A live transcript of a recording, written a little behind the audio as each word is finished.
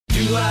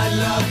Do I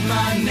love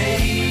my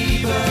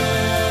neighbor?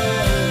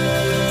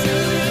 Do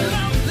I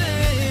love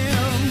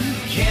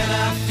them? Can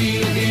I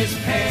feel his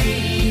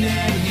pain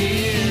and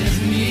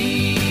his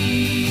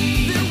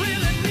need?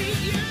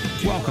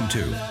 Welcome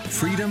to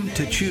Freedom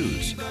to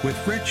Choose with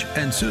Rich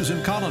and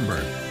Susan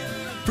Collenberg.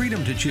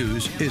 Freedom to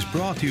Choose is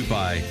brought to you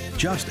by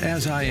Just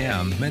As I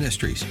Am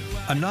Ministries,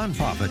 a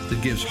nonprofit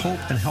that gives hope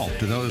and help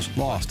to those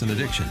lost in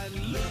addiction.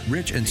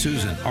 Rich and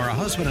Susan are a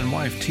husband and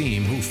wife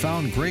team who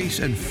found grace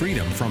and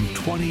freedom from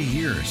 20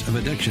 years of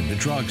addiction to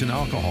drugs and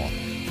alcohol.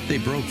 They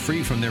broke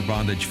free from their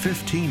bondage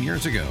 15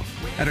 years ago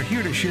and are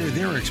here to share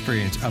their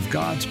experience of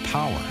God's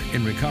power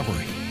in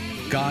recovery.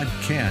 God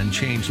can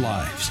change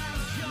lives.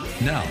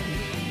 Now,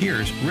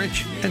 here's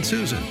Rich and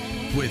Susan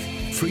with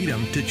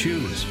Freedom to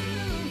Choose.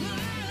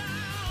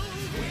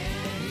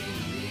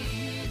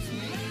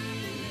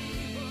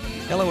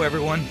 Hello,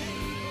 everyone.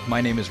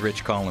 My name is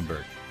Rich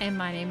Collenberg. And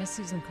my name is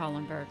Susan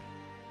Collenberg.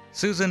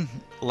 Susan,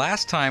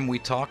 last time we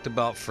talked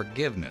about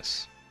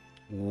forgiveness.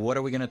 What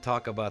are we going to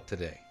talk about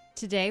today?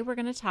 Today we're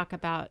going to talk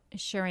about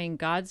sharing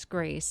God's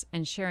grace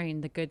and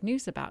sharing the good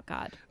news about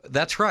God.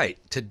 That's right.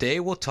 Today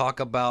we'll talk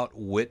about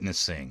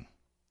witnessing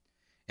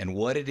and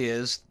what it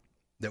is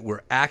that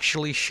we're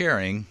actually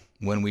sharing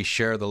when we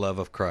share the love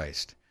of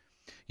Christ.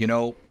 You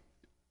know,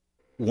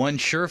 one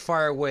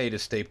surefire way to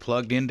stay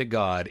plugged into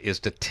God is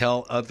to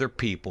tell other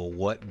people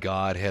what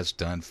God has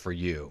done for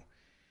you.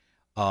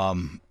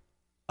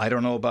 I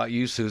don't know about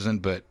you, Susan,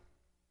 but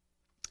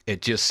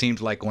it just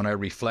seems like when I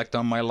reflect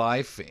on my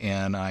life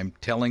and I'm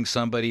telling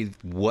somebody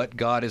what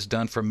God has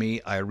done for me,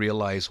 I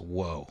realize,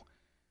 whoa,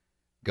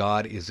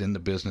 God is in the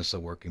business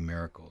of working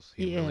miracles.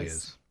 He really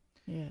is.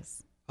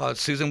 Yes.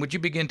 Susan, would you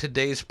begin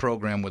today's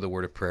program with a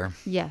word of prayer?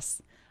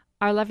 Yes.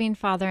 Our loving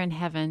Father in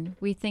heaven,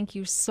 we thank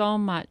you so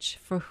much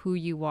for who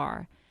you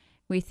are.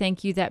 We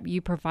thank you that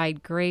you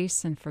provide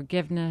grace and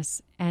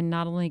forgiveness, and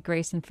not only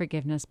grace and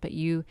forgiveness, but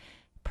you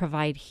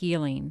provide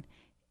healing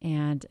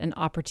and an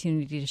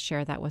opportunity to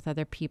share that with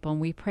other people.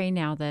 And we pray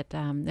now that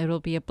it will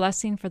be a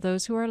blessing for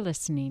those who are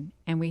listening.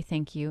 And we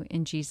thank you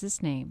in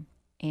Jesus' name.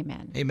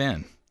 Amen.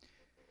 Amen.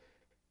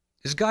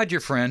 Is God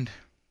your friend?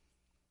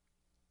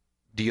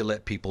 Do you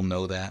let people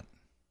know that?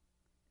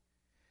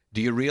 Do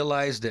you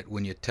realize that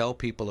when you tell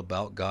people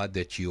about God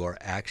that you are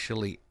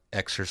actually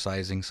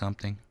exercising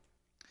something?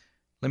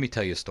 Let me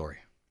tell you a story.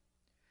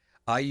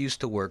 I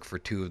used to work for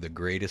two of the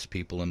greatest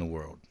people in the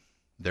world.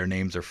 Their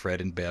names are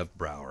Fred and Bev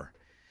Brower.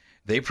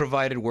 They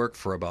provided work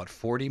for about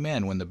 40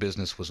 men when the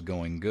business was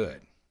going good.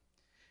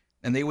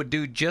 And they would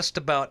do just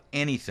about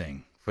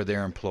anything for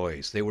their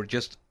employees. They were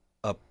just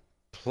a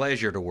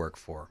pleasure to work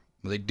for.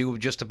 They'd do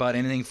just about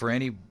anything for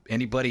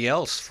anybody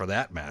else, for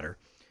that matter.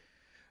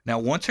 Now,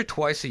 once or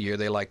twice a year,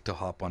 they like to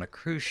hop on a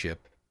cruise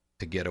ship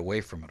to get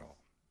away from it all.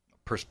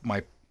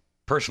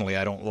 Personally,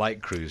 I don't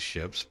like cruise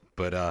ships,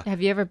 but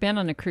have you ever been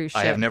on a cruise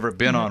ship? I have never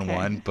been on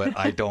one, but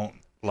I don't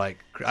like.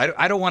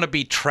 I don't want to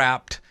be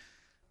trapped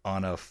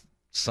on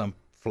some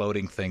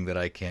floating thing that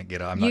I can't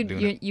get out. I'm not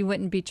doing it. You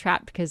wouldn't be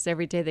trapped because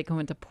every day they go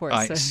into port.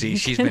 I see.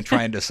 She's been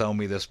trying to sell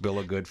me this bill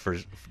of goods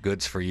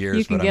for years.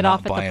 You can but get I'm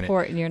off not at the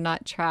port and you're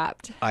not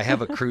trapped. I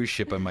have a cruise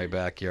ship in my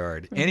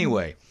backyard.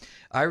 Anyway,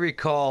 I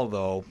recall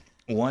though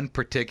one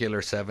particular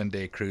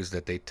 7-day cruise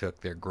that they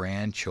took their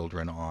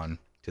grandchildren on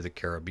to the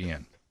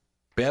Caribbean.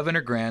 Bev and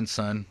her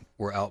grandson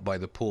were out by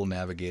the pool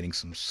navigating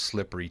some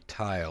slippery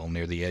tile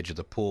near the edge of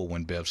the pool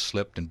when Bev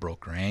slipped and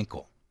broke her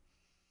ankle.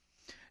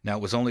 Now,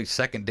 it was only the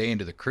second day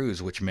into the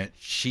cruise, which meant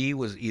she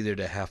was either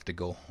to have to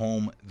go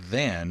home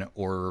then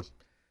or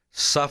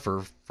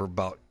suffer for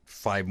about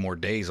 5 more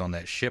days on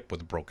that ship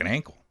with a broken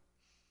ankle.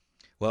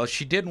 Well,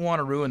 she didn't want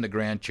to ruin the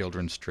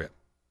grandchildren's trip,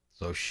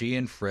 so she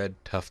and Fred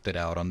toughed it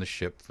out on the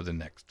ship for the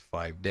next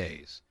 5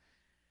 days.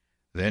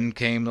 Then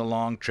came the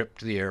long trip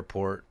to the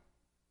airport,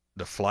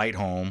 the flight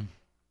home,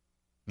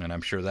 and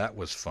I'm sure that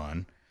was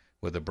fun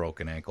with a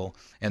broken ankle,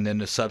 and then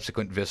the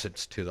subsequent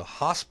visits to the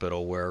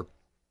hospital where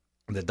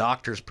the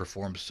doctors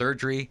performed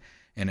surgery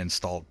and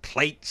installed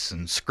plates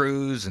and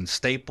screws and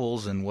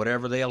staples and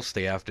whatever else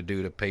they have to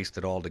do to paste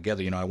it all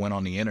together. You know, I went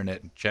on the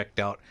internet and checked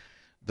out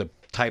the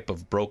type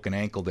of broken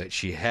ankle that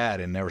she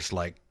had, and there was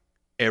like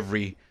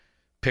every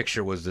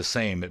picture was the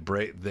same.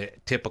 The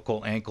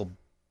typical ankle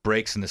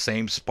breaks in the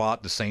same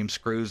spot, the same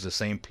screws, the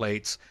same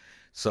plates.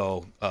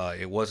 So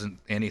it wasn't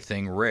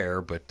anything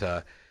rare,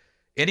 but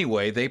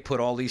anyway, they put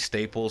all these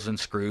staples and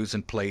screws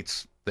and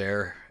plates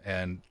there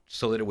and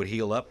so that it would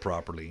heal up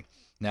properly.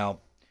 Now,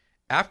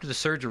 after the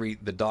surgery,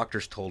 the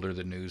doctors told her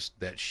the news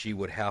that she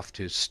would have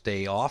to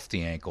stay off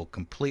the ankle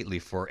completely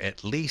for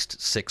at least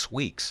 6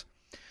 weeks.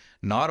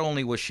 Not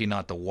only was she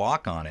not to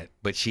walk on it,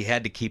 but she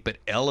had to keep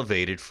it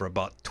elevated for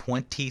about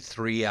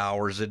 23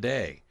 hours a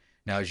day.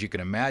 Now, as you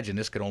can imagine,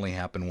 this could only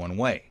happen one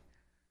way,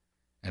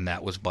 and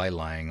that was by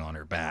lying on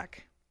her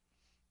back.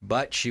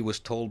 But she was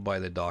told by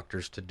the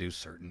doctors to do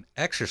certain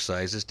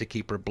exercises to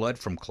keep her blood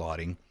from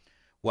clotting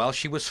while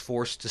she was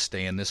forced to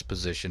stay in this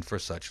position for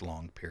such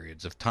long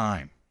periods of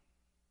time.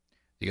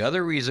 The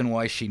other reason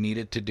why she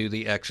needed to do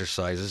the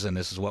exercises, and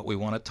this is what we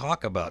want to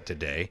talk about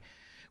today,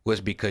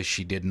 was because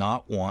she did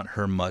not want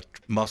her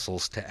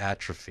muscles to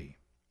atrophy.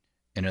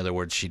 In other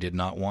words, she did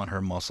not want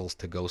her muscles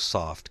to go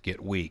soft,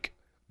 get weak,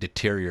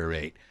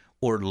 deteriorate,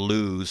 or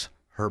lose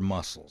her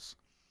muscles.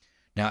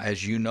 Now,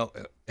 as you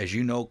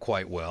know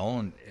quite well,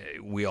 and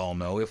we all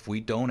know, if we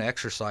don't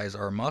exercise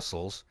our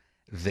muscles,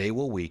 they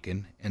will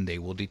weaken and they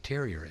will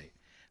deteriorate.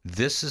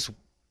 This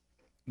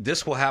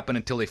will happen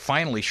until they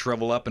finally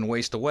shrivel up and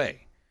waste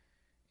away.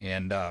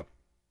 And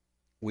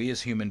we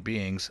as human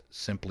beings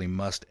simply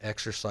must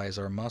exercise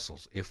our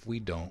muscles. If we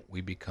don't,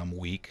 we become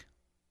weak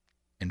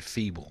and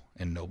feeble,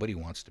 and nobody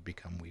wants to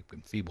become weak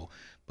and feeble.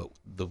 But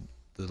the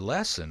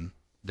lesson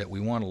that we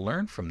want to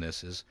learn from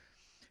this is,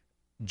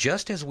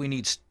 just as we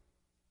need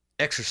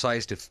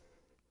exercise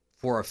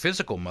for our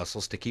physical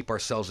muscles to keep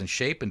ourselves in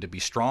shape and to be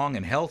strong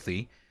and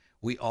healthy,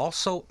 we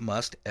also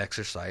must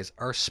exercise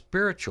our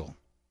spiritual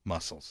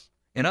muscles.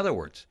 In other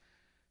words,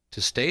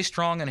 to stay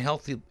strong and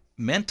healthy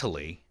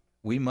mentally,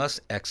 we must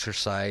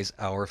exercise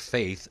our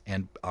faith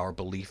and our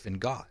belief in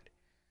God.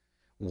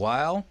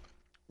 While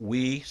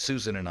we,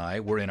 Susan and I,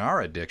 were in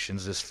our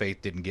addictions, this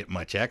faith didn't get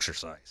much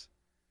exercise.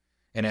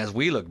 And as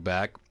we look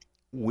back,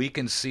 we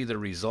can see the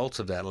results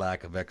of that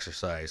lack of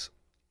exercise.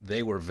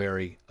 They were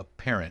very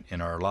apparent in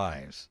our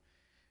lives.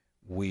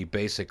 We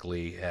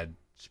basically had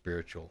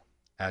spiritual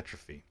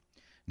atrophy.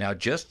 Now,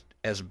 just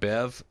as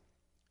Bev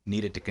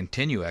needed to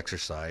continue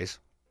exercise,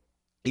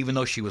 even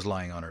though she was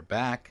lying on her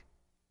back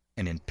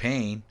and in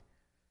pain,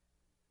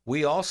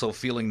 we also,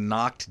 feeling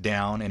knocked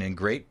down and in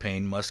great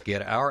pain, must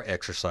get our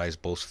exercise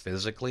both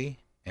physically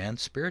and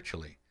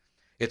spiritually.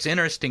 It's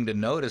interesting to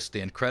notice the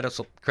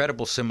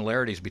incredible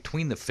similarities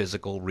between the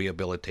physical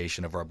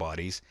rehabilitation of our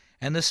bodies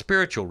and the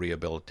spiritual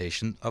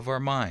rehabilitation of our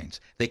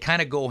minds. They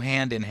kind of go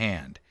hand in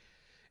hand.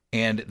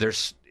 And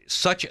there's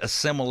such a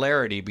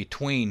similarity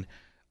between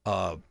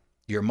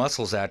your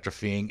muscles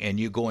atrophying and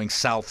you going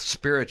south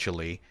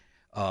spiritually.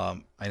 I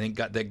think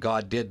that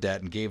God did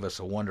that and gave us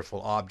a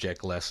wonderful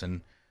object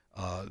lesson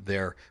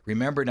there.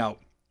 Remember now,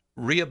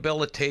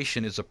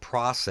 rehabilitation is a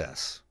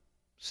process.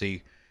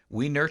 See,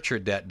 we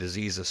nurtured that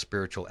disease of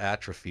spiritual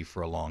atrophy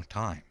for a long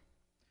time.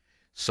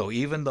 So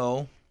even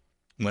though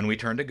when we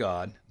turn to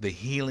God, the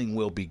healing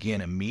will begin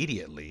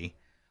immediately,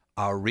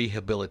 our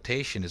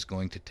rehabilitation is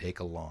going to take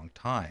a long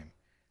time.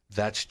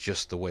 That's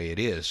just the way it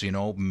is. You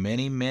know,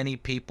 many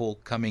people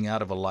coming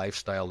out of a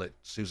lifestyle that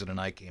Susan and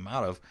I came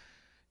out of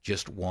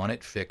just want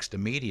it fixed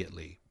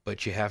immediately.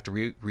 But you have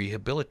to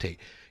rehabilitate.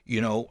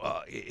 You know,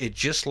 it's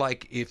just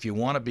like if you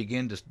want to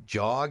begin to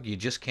jog, you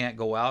just can't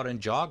go out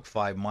and jog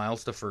 5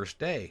 miles the first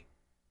day.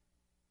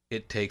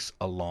 It takes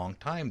a long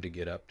time to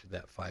get up to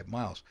that 5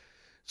 miles.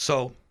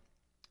 So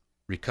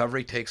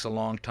recovery takes a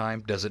long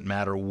time. Doesn't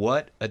matter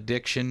what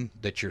addiction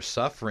that you're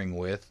suffering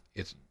with,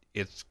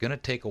 it's going to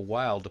take a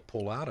while to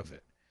pull out of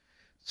it.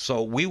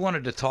 So we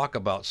wanted to talk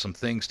about some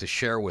things to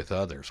share with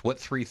others. What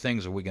 3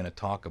 things are we going to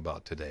talk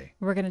about today?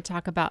 We're going to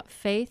talk about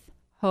faith,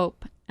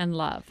 hope, and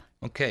love.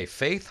 Okay,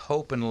 faith,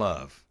 hope, and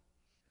love.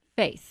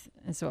 Faith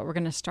is what we're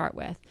going to start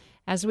with.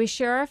 As we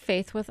share our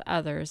faith with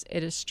others,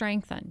 it is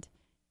strengthened,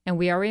 and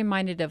we are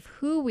reminded of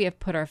who we have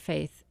put our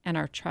faith and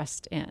our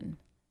trust in.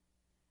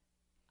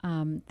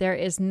 There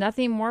is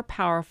nothing more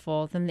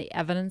powerful than the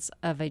evidence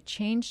of a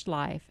changed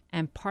life,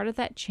 and part of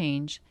that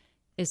change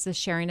is the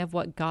sharing of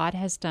what God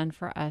has done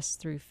for us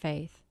through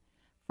faith.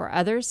 For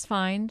others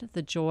find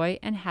the joy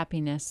and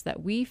happiness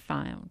that we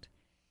found.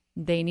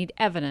 They need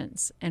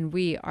evidence, and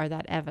we are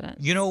that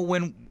evidence. You know,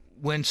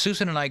 when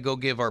Susan and I go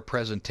give our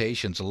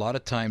presentations, a lot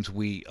of times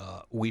we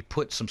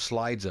put some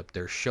slides up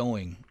there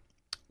showing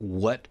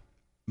what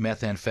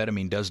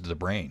methamphetamine does to the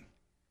brain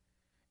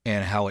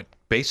and how it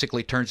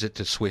basically turns it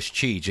to Swiss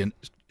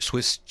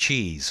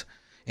cheese.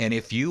 And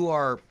if you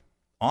are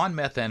on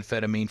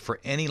methamphetamine for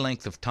any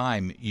length of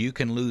time, you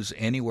can lose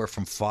anywhere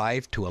from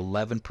 5 to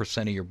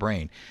 11% of your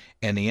brain.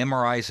 And the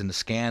MRIs and the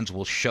scans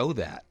will show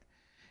that.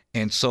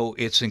 And so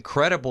it's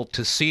incredible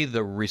to see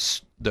the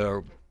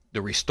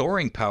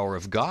restoring power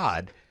of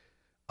God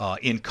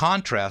in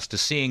contrast to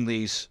seeing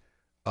these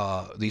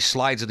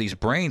slides of these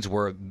brains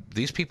where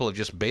these people have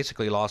just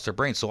basically lost their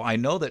brains. So I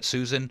know that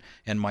Susan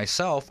and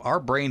myself, our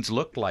brains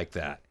look like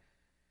that.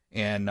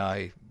 And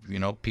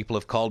people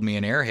have called me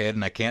an airhead,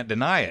 and I can't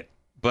deny it.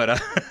 But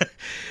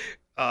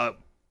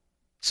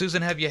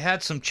Susan, have you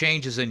had some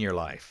changes in your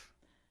life?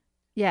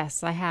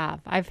 Yes, I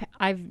have.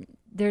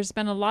 There's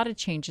been a lot of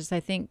changes. I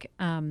think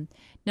not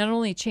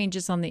only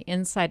changes on the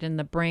inside in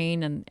the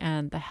brain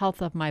and the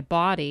health of my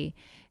body,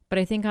 but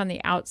I think on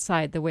the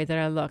outside, the way that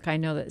I look. I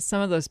know that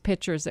some of those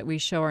pictures that we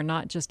show are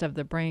not just of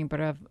the brain, but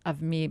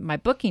of me, my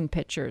booking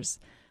pictures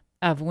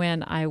of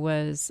when I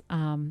was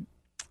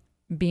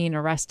being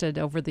arrested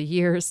over the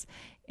years.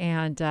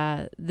 And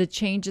the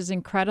change is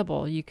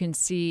incredible. You can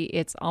see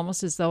it's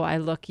almost as though I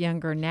look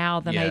younger now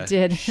than I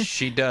did.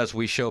 She does.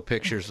 We show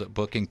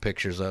booking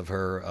pictures of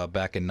her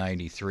back in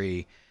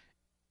 93,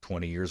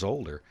 20 years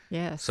older.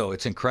 Yes. So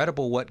it's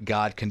incredible what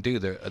God can do,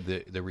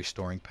 the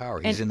restoring power.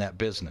 He's in that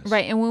business.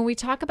 Right. And when we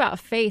talk about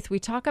faith, we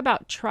talk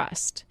about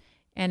trust.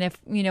 And if,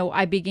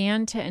 I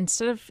began to,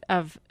 instead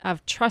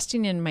of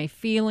trusting in my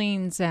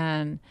feelings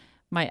and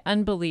my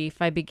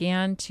unbelief, I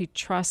began to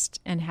trust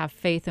and have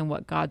faith in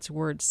what God's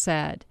word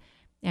said,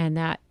 and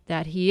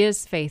that he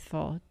is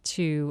faithful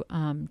to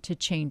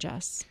change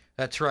us.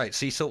 That's right.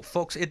 See, so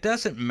folks, it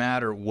doesn't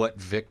matter what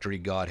victory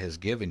God has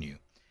given you.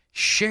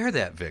 Share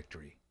that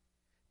victory.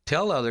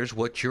 Tell others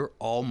what your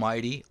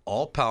almighty,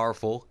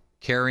 all-powerful,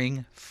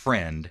 caring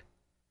friend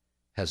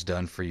has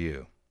done for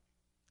you.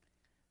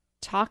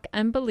 Talk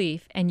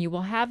unbelief and you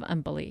will have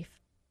unbelief,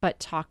 but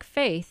talk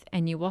faith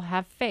and you will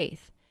have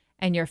faith,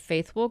 and your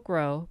faith will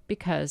grow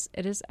because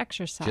it is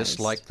exercised. Just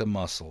like the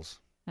muscles.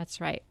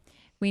 That's right.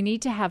 We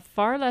need to have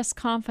far less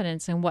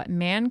confidence in what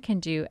man can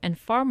do and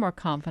far more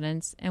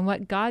confidence in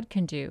what God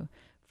can do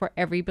for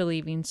every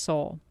believing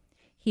soul.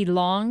 He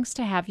longs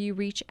to have you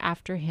reach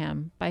after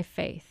him by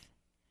faith.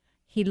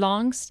 He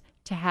longs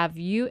to have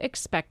you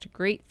expect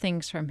great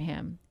things from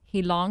him.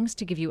 He longs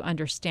to give you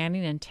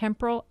understanding in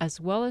temporal as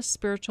well as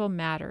spiritual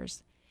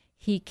matters.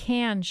 He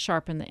can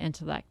sharpen the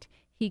intellect.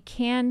 He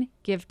can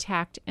give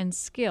tact and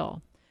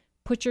skill.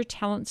 Put your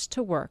talents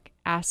to work.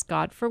 Ask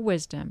God for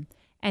wisdom,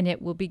 and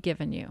it will be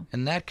given you.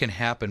 And that can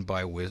happen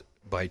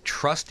by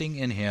trusting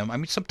in him. I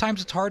mean,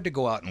 sometimes it's hard to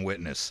go out and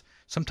witness.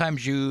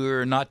 Sometimes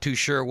you're not too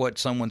sure what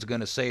someone's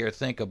going to say or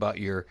think about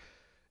your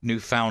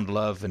newfound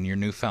love and your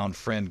newfound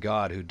friend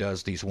God who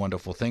does these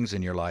wonderful things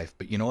in your life.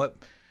 But you know what?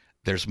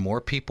 There's more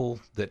people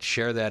that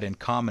share that in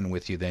common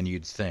with you than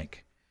you'd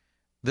think.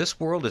 This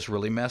world is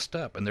really messed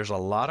up, and there's a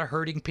lot of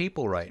hurting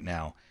people right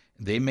now.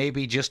 They may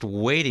be just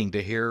waiting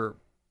to hear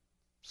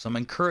some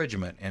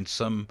encouragement and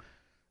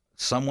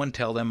someone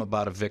tell them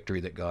about a victory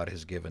that God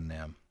has given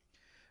them.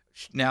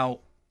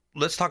 Now,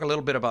 let's talk a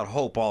little bit about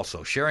hope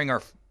also. Sharing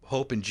our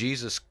hope in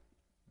Jesus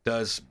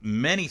does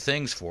many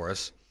things for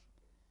us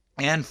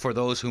and for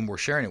those whom we're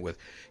sharing it with.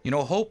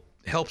 Hope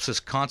helps us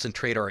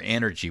concentrate our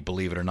energy,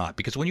 believe it or not,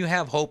 because when you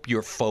have hope,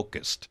 you're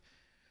focused.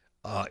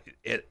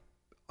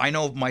 I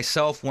know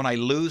myself, when I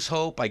lose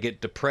hope, I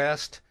get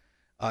depressed,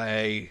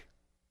 I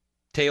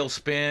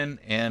tailspin,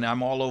 and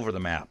I'm all over the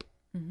map.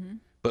 Mm-hmm.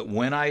 But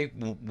when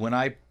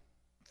I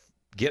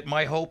get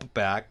my hope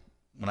back,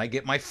 when I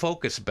get my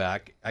focus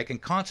back, I can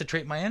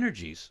concentrate my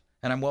energies,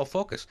 and I'm well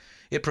focused.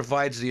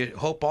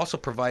 Hope also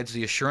provides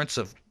the assurance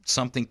of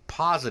something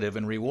positive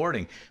and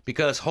rewarding,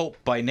 because hope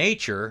by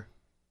nature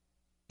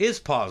is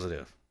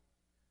positive,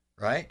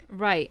 right?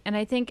 Right. And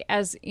I think,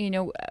 as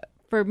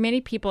for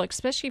many people,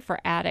 especially for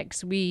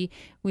addicts, we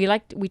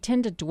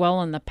tend to dwell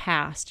on the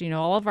past,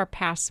 all of our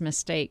past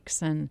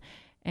mistakes, and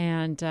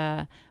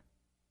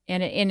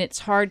it's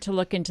hard to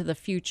look into the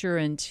future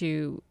and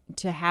to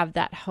have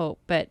that hope.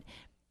 But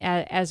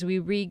as we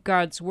read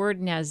God's word,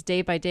 and as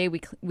day by day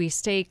we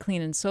stay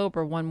clean and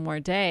sober one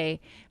more day,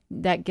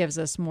 that gives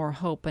us more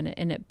hope, and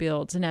it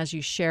builds. And as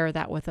you share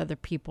that with other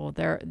people,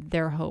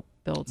 their hope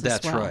builds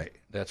as well.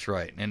 That's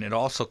right. And it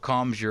also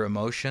calms your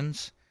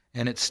emotions,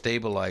 and it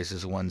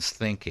stabilizes one's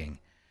thinking.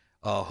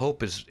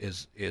 Hope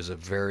is a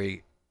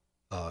very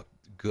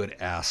good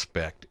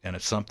aspect, and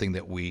it's something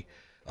that we,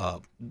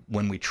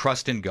 when we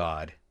trust in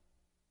God,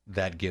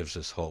 that gives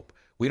us hope.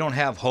 We don't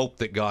have hope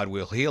that God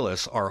will heal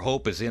us. Our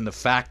hope is in the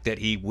fact that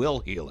he will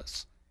heal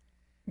us.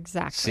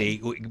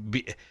 Exactly.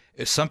 See,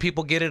 some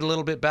people get it a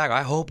little bit back.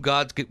 I hope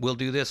God will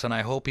do this, and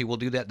I hope he will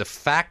do that. The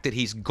fact that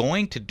he's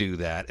going to do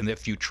that, and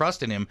if you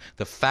trust in him,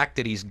 the fact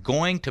that he's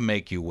going to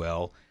make you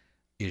well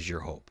is your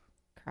hope.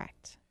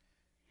 Correct.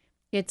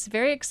 It's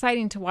very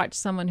exciting to watch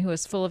someone who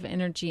is full of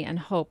energy and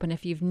hope, and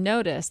if you've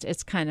noticed,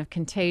 it's kind of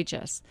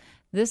contagious.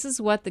 This is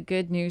what the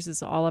good news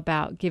is all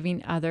about,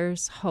 giving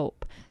others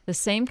hope, the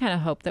same kind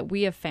of hope that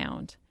we have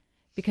found.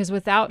 Because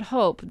without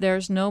hope,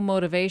 there's no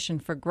motivation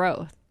for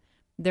growth.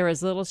 There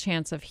is little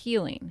chance of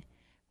healing.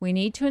 We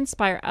need to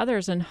inspire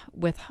others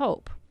with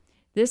hope.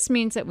 This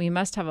means that we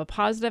must have a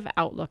positive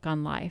outlook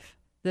on life.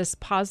 This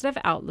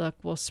positive outlook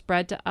will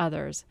spread to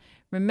others.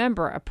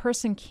 Remember, a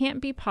person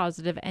can't be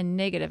positive and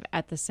negative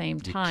at the same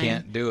time. You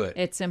can't do it.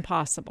 It's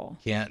impossible.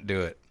 Can't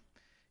do it.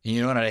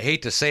 You know, and I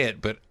hate to say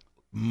it, but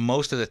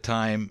most of the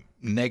time,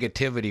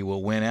 negativity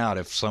will win out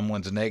if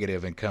someone's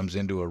negative and comes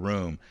into a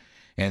room.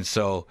 And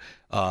so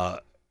I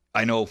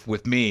know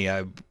with me,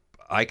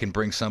 I can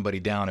bring somebody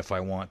down if I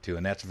want to,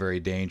 and that's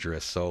very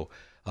dangerous. So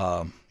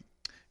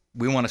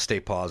we want to stay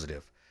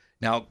positive.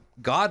 Now,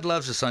 God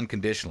loves us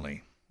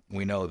unconditionally.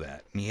 We know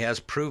that. And he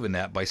has proven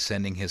that by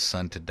sending his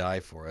son to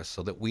die for us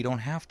so that we don't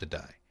have to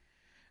die.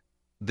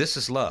 This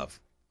is love,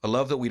 a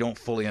love that we don't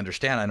fully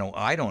understand. I know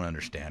I don't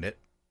understand it,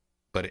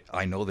 but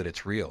I know that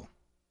it's real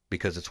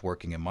because it's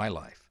working in my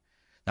life.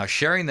 Now,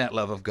 sharing that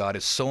love of God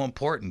is so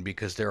important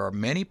because there are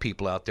many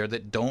people out there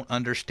that don't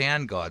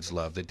understand God's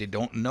love, that they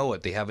don't know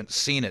it, they haven't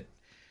seen it,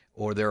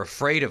 or they're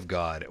afraid of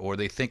God, or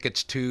they think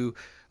it's too...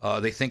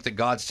 they think that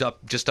God's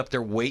just up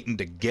there waiting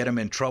to get them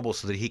in trouble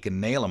so that he can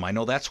nail them. I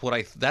know that's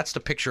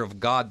the picture of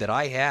God that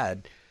I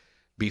had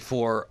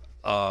before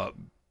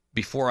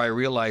I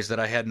realized that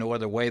I had no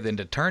other way than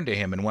to turn to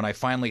him. And when I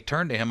finally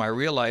turned to him, I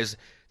realized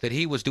that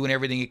he was doing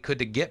everything he could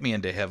to get me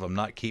into heaven,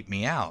 not keep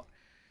me out.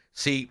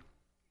 See,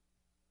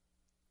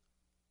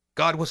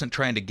 God wasn't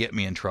trying to get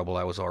me in trouble.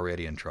 I was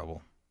already in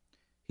trouble.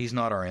 He's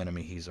not our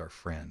enemy. He's our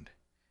friend.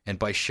 And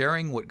by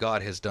sharing what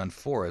God has done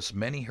for us,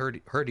 many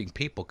hurting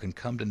people can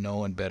come to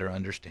know and better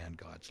understand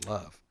God's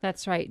love.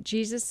 That's right.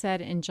 Jesus said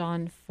in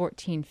John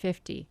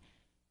 14:15,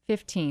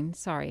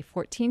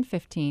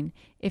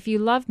 if you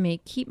love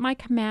me, keep my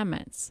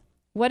commandments.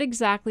 What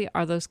exactly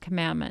are those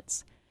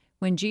commandments?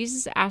 When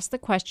Jesus asked the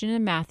question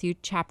in Matthew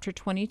chapter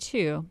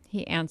 22,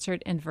 he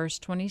answered in verse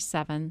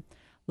 27,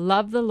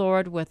 love the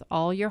Lord with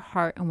all your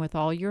heart and with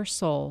all your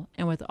soul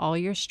and with all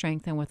your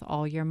strength and with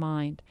all your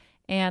mind,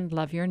 and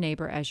love your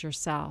neighbor as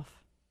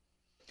yourself.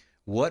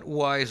 What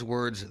wise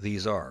words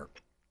these are.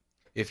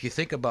 If you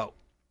think about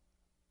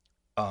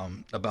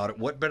it,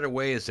 what better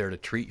way is there to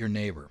treat your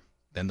neighbor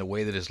than the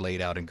way that is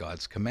laid out in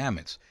God's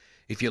commandments?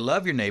 If you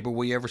love your neighbor,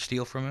 will you ever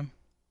steal from him?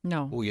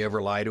 No. Will you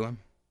ever lie to him?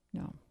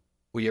 No.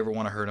 Will you ever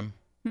want to hurt him?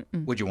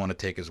 Mm-mm. Would you want to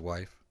take his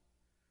wife?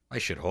 I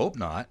should hope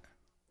not.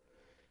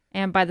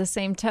 And by the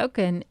same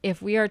token,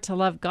 if we are to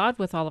love God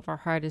with all of our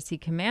heart as he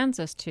commands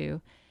us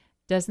to,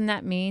 doesn't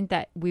that mean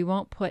that we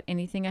won't put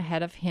anything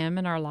ahead of him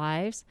in our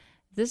lives?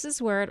 This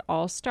is where it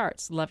all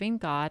starts, loving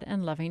God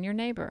and loving your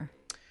neighbor.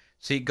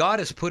 See, God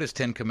has put his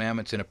 10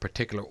 commandments in a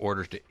particular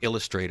order to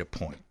illustrate a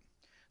point.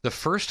 The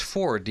first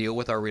 4 deal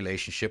with our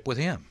relationship with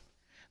him.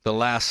 The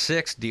last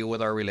 6 deal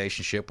with our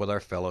relationship with our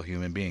fellow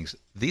human beings.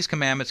 These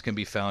commandments can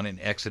be found in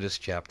Exodus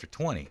chapter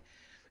 20.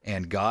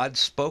 And God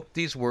spoke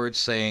these words,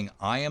 saying,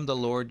 I am the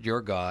Lord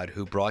your God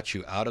who brought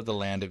you out of the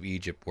land of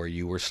Egypt where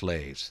you were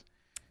slaves.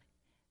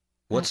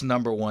 What's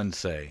number 1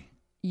 say?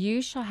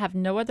 You shall have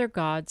no other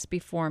gods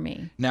before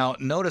me. Now,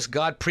 notice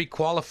God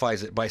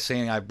pre-qualifies it by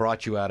saying, I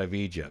brought you out of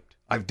Egypt.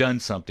 I've done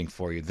something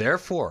for you.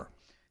 Therefore,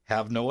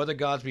 have no other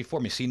gods before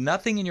me. See,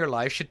 nothing in your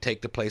life should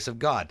take the place of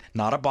God.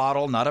 Not a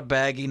bottle, not a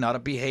baggie, not a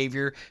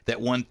behavior that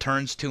one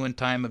turns to in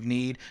time of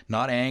need,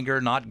 not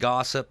anger, not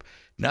gossip.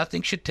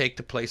 Nothing should take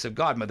the place of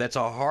God. But that's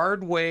a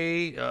hard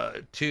way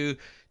to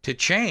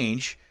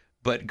change,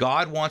 but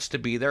God wants to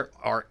be there,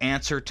 our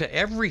answer to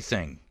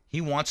everything. He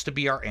wants to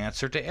be our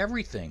answer to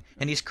everything,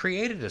 and he's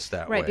created us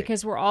that way. Right,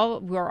 because we're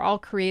all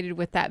created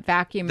with that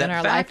vacuum in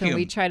our life, vacuum. and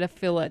we try to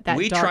fill it. That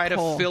we dark try to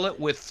hole. fill it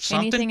with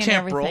something Anything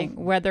temporal. and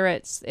everything, whether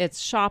it's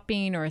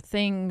shopping or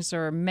things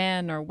or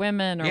men or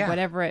women or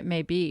whatever it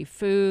may be,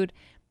 food.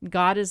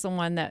 God is the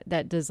one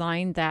that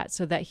designed that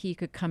so that he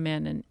could come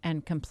in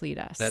and complete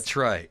us. That's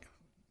right.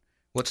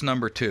 What's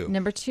number 2?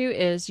 Number 2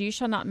 is, you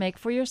shall not make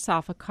for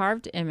yourself a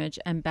carved image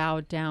and bow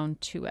down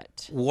to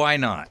it. Why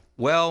not?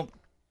 Well,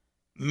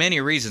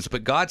 many reasons,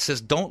 but God says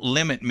don't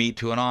limit me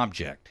to an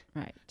object.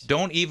 Right.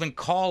 Don't even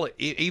call it,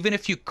 even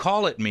if you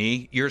call it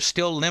me, you're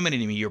still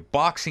limiting me. You're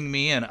boxing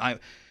me in.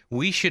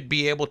 We should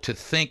be able to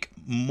think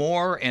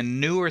more and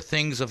newer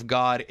things of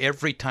God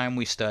every time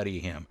we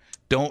study him.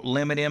 Don't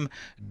limit him.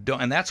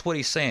 And that's what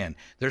he's saying.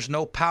 There's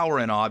no power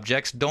in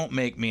objects. Don't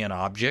make me an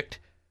object.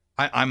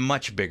 I'm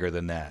much bigger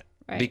than that.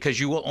 Right. Because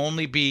you will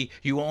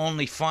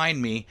only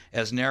find me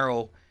as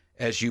narrow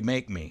as you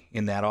make me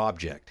in that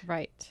object.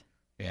 Right.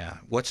 Yeah.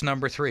 What's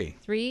number 3?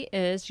 3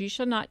 is, you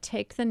shall not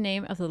take the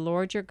name of the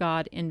Lord your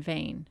God in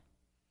vain.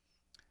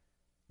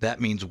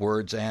 That means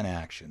words and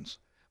actions.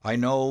 I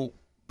know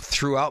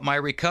throughout my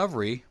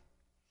recovery,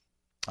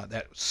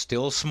 that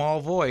still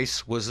small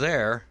voice was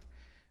there.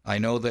 I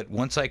know that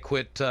once I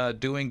quit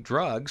doing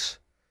drugs,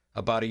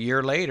 about a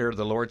year later,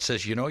 the Lord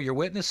says, you know, you're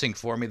witnessing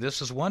for me.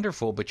 This is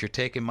wonderful, but you're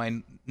taking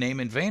my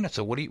name in vain. I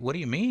said, what do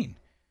you mean?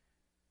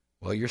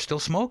 Well, you're still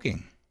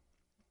smoking.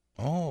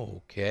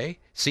 Oh, okay.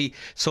 See,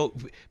 so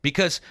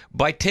because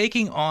by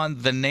taking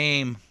on the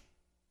name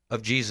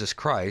of Jesus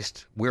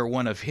Christ, we're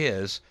one of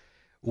his,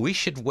 we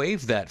should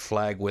wave that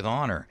flag with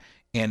honor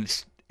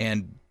and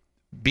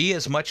be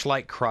as much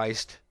like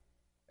Christ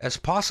as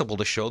possible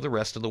to show the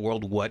rest of the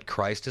world what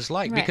Christ is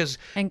like. Right. Because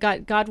and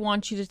God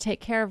wants you to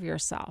take care of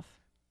yourself.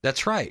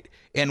 That's right.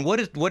 And what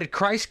did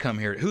Christ come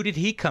here? Who did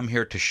he come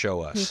here to show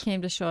us? He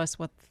came to show us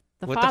what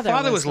the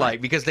Father was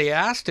like. Because they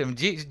asked him,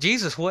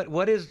 Jesus,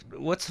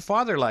 what's the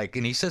Father like?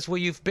 And he says, well,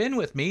 you've been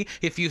with me.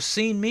 If you've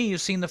seen me, you've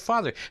seen the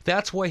Father.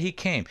 That's why he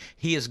came.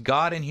 He is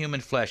God in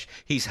human flesh.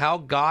 He's how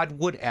God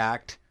would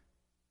act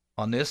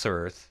on this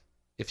earth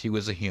if he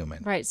was a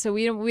human. Right. So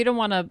we don't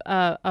want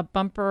a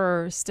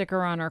bumper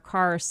sticker on our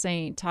car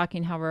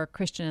talking how we're a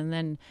Christian and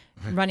then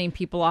running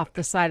people off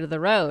the side of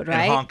the road,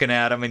 right? And honking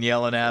at them and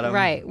yelling at them.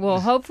 Right. Well,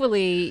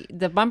 hopefully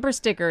the bumper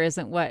sticker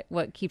isn't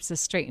what keeps us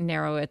straight and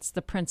narrow. It's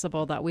the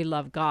principle that we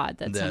love God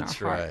that's in our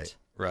heart. That's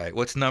right.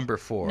 What's number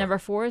 4? Number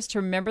 4 is to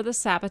remember the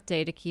Sabbath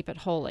day to keep it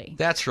holy.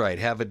 That's right.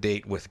 Have a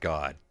date with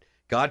God.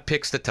 God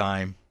picks the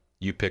time.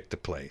 You pick the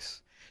place.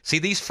 See,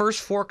 these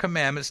first 4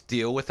 commandments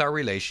deal with our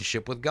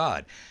relationship with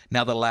God.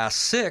 Now, the last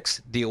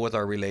 6 deal with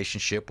our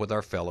relationship with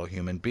our fellow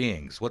human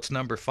beings. What's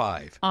number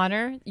 5?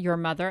 Honor your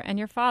mother and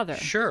your father.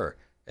 Sure.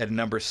 And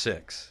number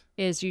 6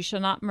 is you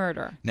shall not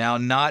murder. Now,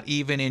 not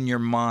even in your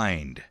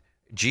mind.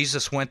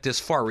 Jesus went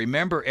this far.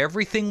 Remember,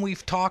 everything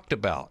we've talked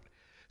about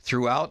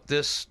throughout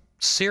this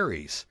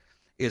series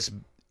is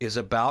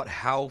about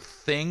how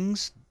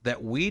things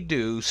that we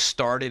do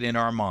started in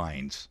our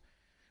minds.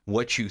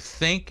 what you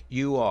think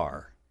you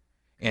are.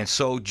 And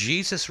so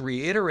Jesus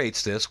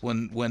reiterates this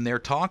when they're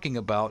talking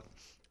about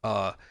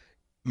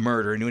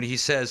murder. And when he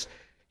says,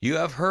 you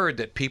have heard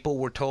that people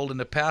were told in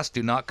the past,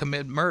 do not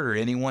commit murder.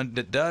 Anyone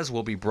that does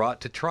will be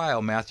brought to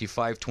trial, Matthew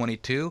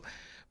 5:22.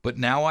 But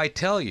now I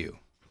tell you,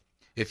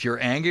 if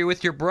you're angry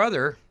with your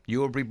brother, you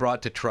will be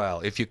brought to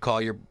trial. If you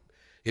call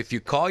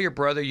your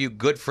brother you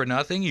good for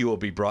nothing, you will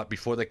be brought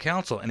before the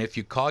council. And if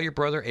you call your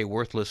brother a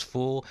worthless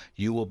fool,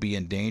 you will be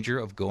in danger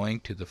of going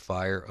to the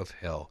fire of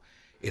hell.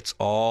 It's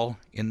all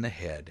in the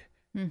head.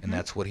 And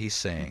that's what he's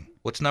saying.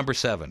 What's number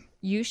 7?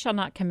 You shall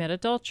not commit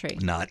adultery.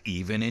 Not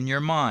even in your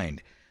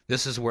mind.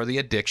 This is where the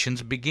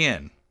addictions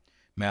begin.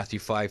 Matthew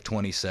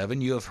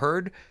 5:27, you have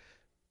heard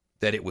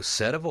that it was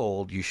said of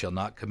old, you shall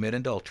not commit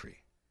adultery.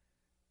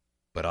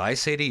 But I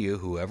say to you,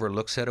 whoever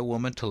looks at a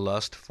woman to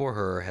lust for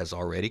her has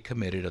already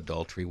committed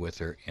adultery with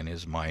her in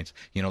his mind.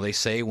 You know, they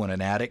say when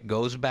an addict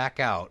goes back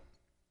out,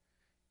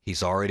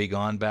 he's already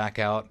gone back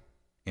out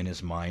in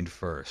his mind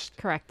first.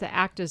 Correct. The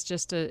act is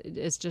just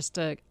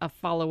a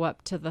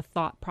follow-up to the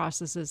thought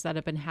processes that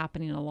have been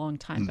happening a long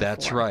time before.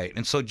 That's right.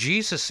 And so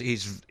Jesus,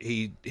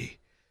 he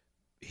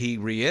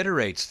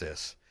reiterates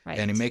this, Right.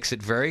 and he makes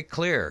it very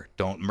clear.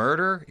 Don't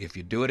murder. If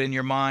you do it in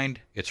your mind,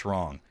 it's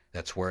wrong.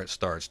 That's where it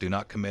starts. Do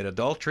not commit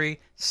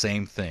adultery.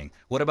 Same thing.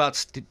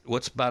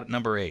 What's about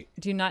number 8?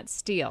 Do not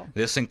steal.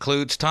 This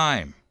includes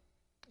time,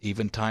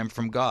 even time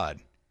from God.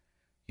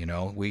 You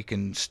know, we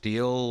can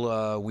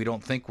steal. We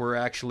don't think we're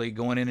actually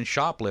going in and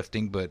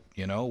shoplifting, but,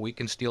 you know, we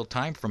can steal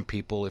time from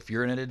people. If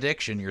you're in an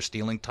addiction, you're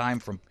stealing time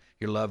from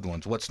your loved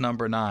ones. What's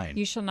number 9?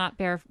 You shall not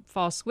bear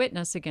false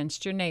witness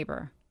against your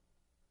neighbor.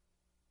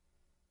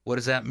 What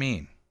does that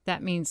mean?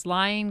 That means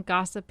lying,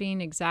 gossiping,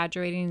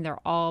 exaggerating.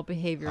 They're all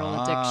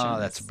behavioral addictions.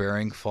 That's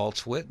bearing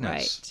false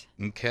witness.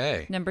 Right.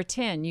 Okay. Number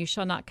 10, you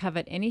shall not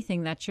covet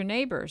anything that's your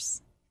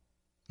neighbor's.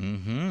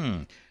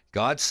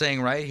 God's saying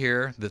right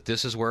here that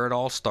this is where it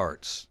all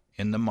starts,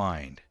 in the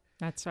mind.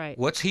 That's right.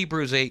 What's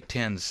Hebrews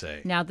 8:10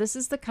 say? Now this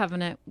is the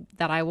covenant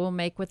that I will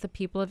make with the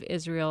people of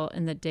Israel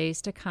in the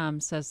days to come,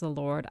 says the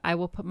Lord. I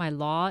will put my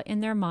law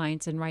in their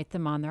minds and write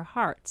them on their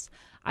hearts.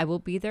 I will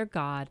be their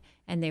God,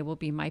 and they will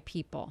be my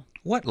people.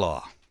 What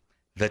law?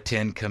 The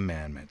 10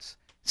 Commandments.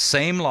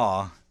 Same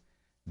law,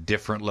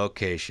 different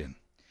location.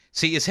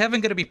 See, is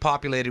heaven going to be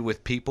populated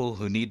with people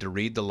who need to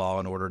read the law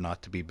in order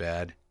not to be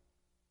bad?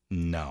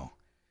 No.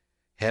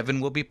 Heaven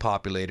will be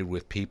populated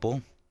with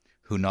people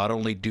who not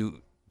only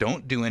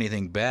don't do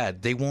anything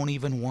bad, they won't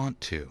even want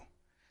to.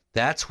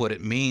 That's what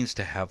it means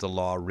to have the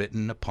law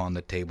written upon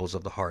the tables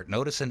of the heart.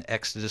 Notice in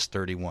Exodus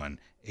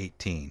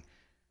 31:18.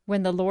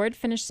 When the Lord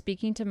finished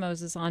speaking to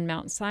Moses on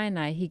Mount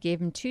Sinai, he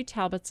gave him 2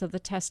 tablets of the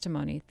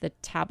testimony, the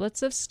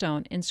tablets of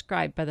stone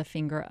inscribed by the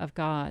finger of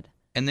God.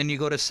 And then you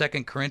go to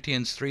 2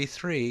 Corinthians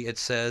 3:3, it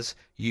says,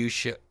 you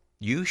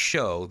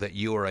show that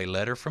you are a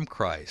letter from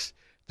Christ,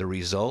 the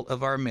result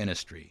of our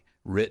ministry,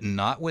 written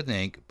not with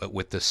ink, but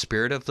with the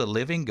Spirit of the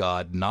living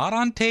God, not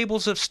on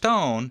tables of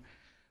stone,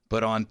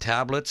 but on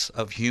tablets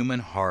of human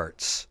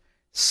hearts.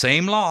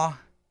 Same law,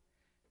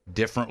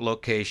 different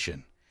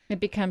location. It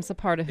becomes a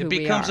part of who It we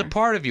are. becomes a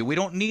part of you. We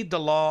don't need the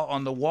law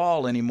on the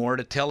wall anymore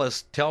to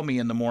tell me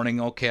in the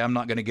morning, okay, I'm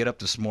not going to get up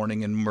this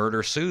morning and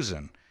murder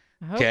Susan.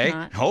 I hope Okay?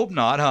 not. Hope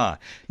not, huh?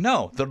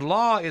 No, that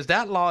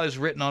law is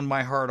written on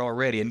my heart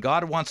already, and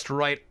God wants to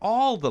write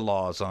all the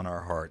laws on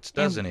our hearts,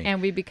 doesn't he?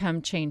 And we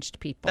become changed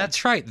people.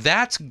 That's right.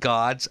 That's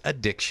God's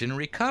addiction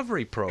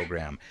recovery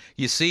program.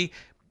 You see,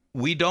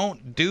 we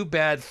don't do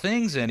bad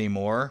things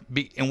anymore,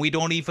 and we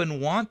don't even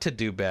want to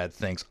do bad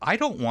things. I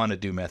don't want to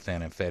do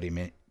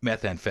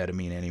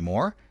methamphetamine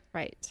anymore.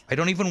 Right. I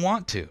don't even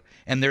want to.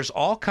 And there's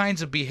all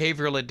kinds of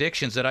behavioral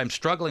addictions that I'm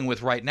struggling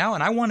with right now,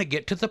 and I want to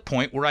get to the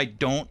point where I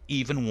don't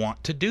even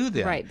want to do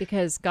them. Right,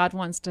 because God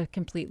wants to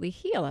completely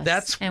heal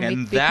us. And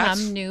we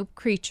become new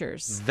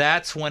creatures.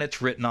 That's when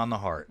it's written on the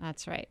heart.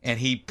 That's right. And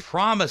he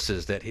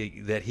promises that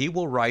he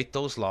will write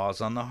those laws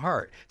on the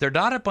heart. They're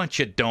not a bunch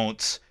of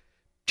don'ts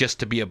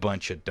just to be a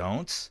bunch of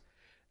don'ts.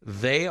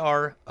 They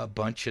are a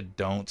bunch of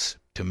don'ts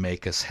to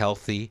make us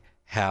healthy,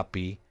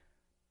 happy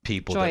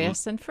people,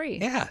 Joyous and free.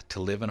 Yeah, to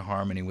live in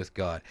harmony with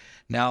God.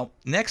 Now,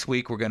 next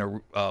week we're going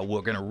to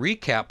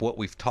recap what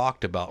we've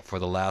talked about for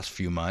the last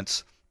few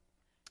months.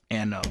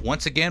 And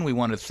once again, we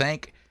want to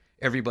thank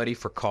everybody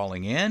for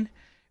calling in.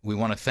 We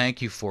want to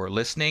thank you for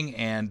listening,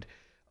 and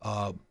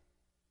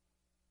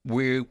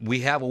we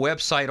have a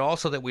website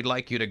also that we'd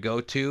like you to go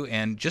to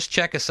and just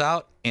check us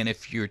out. And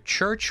if your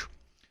church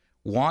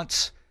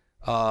wants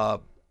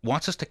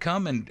us to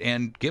come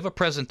and give a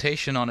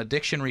presentation on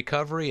addiction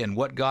recovery and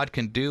what God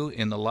can do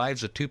in the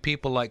lives of 2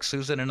 people like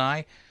Susan and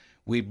I,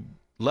 we'd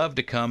love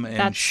to come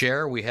and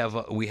share. We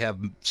have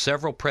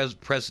several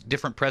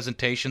different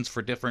presentations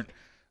for different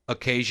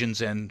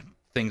occasions and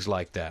things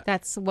like that.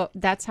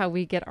 That's how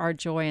we get our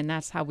joy, and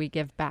that's how we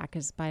give back,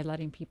 is by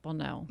letting people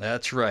know.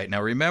 That's right.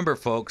 Now remember,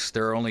 folks,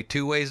 there are only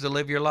 2 ways to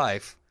live your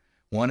life.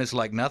 One is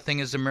like nothing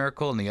is a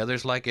miracle, and the other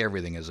is like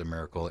everything is a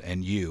miracle,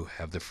 and you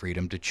have the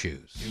freedom to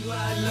choose. Do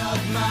I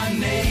love my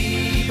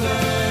neighbor? Do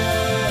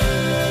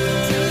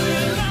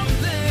I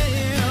love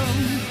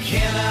them?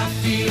 Can I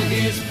feel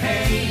his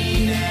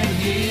pain and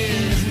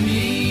his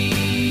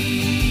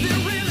need?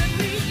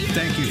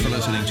 Thank you for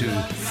listening to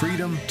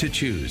Freedom to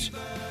Choose.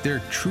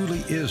 There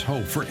truly is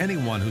hope for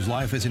anyone whose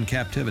life is in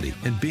captivity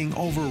and being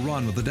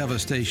overrun with the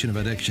devastation of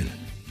addiction.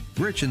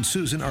 Rich and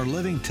Susan are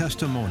living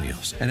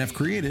testimonials and have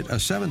created a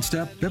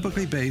 7-step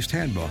biblically based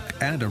handbook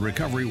and a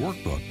recovery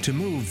workbook to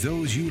move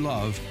those you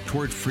love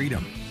toward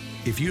freedom.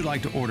 If you'd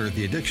like to order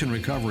the Addiction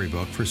Recovery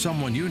Book for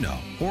someone you know,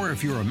 or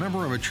if you're a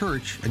member of a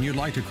church and you'd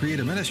like to create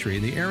a ministry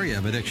in the area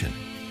of addiction,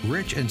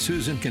 Rich and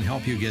Susan can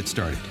help you get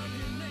started.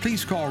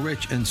 Please call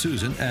Rich and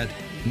Susan at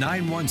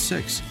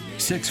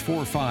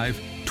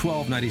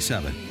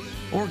 916-645-1297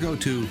 or go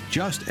to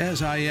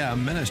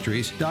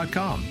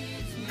justasiamministries.com.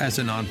 As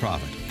a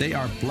nonprofit, they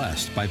are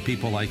blessed by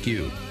people like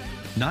you.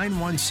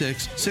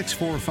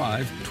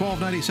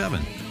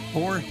 916-645-1297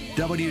 or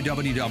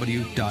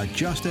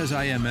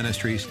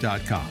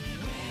www.justasiamministries.com.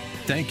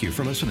 Thank you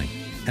for listening.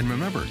 And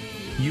remember,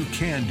 you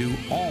can do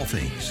all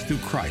things through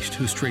Christ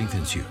who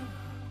strengthens you.